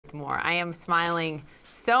more. I am smiling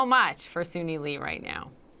so much for Suni Lee right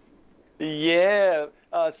now. Yeah,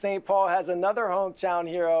 St. Paul has another hometown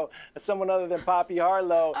hero, someone other than Poppy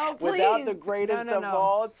Harlow. Oh, please. Without the greatest of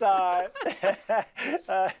all time,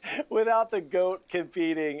 without the GOAT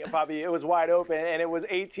competing, Poppy, it was wide open, and it was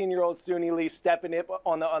 18-year-old Suni Lee stepping up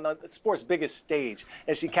on the sport's biggest stage,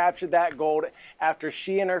 and she captured that gold after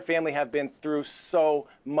she and her family have been through so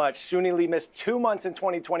much. Suni Lee missed 2 months in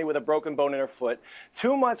 2020 with a broken bone in her foot,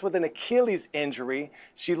 2 months with an Achilles injury.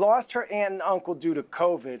 She lost her aunt and uncle due to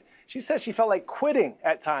COVID. She said she felt like quitting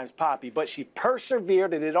at times, Poppy, but she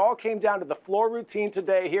persevered, and it all came down to the floor routine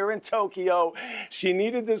today here in Tokyo. She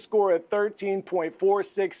needed to score a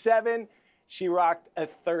 13.467. She rocked a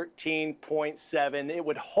 13.7. It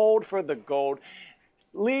would hold for the gold.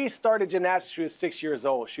 Lee started gymnastics when she was 6 years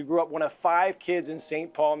old. She grew up one of 5 kids in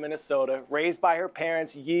St. Paul, Minnesota, raised by her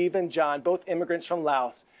parents, Yves and John, both immigrants from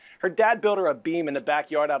Laos. Her dad built her a beam in the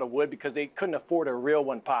backyard out of wood because they couldn't afford a real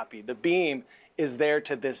one, Poppy. The beam is there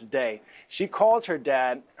to this day. She calls her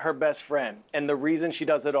dad her best friend, and the reason she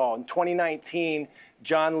does it all. In 2019,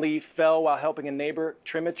 John Lee fell while helping a neighbor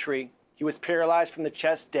trim a tree. He was paralyzed from the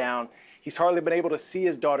chest down. He's hardly been able to see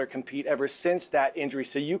his daughter compete ever since that injury.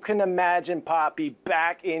 So you can imagine, Poppy,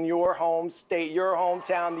 back in your home state, your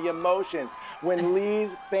hometown, the emotion when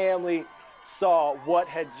Lee's family saw what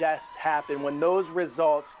had just happened, when those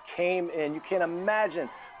results came in. You can't imagine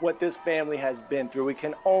what this family has been through. We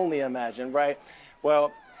can only imagine, right?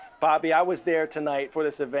 Well, Poppy, I was there tonight for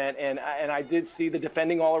this event, and I did see the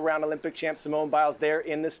defending all-around Olympic champ Simone Biles there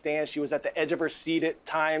in the stands. She was at the edge of her seat at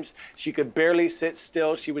times. She could barely sit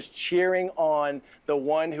still. She was cheering on the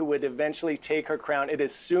one who would eventually take her crown. It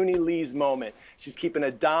is Suni Lee's moment. She's keeping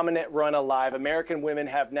a dominant run alive. American women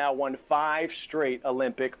have now won 5 straight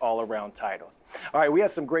Olympic all-around titles. All right, we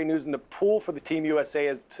have some great news in the pool for the Team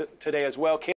USA today as well.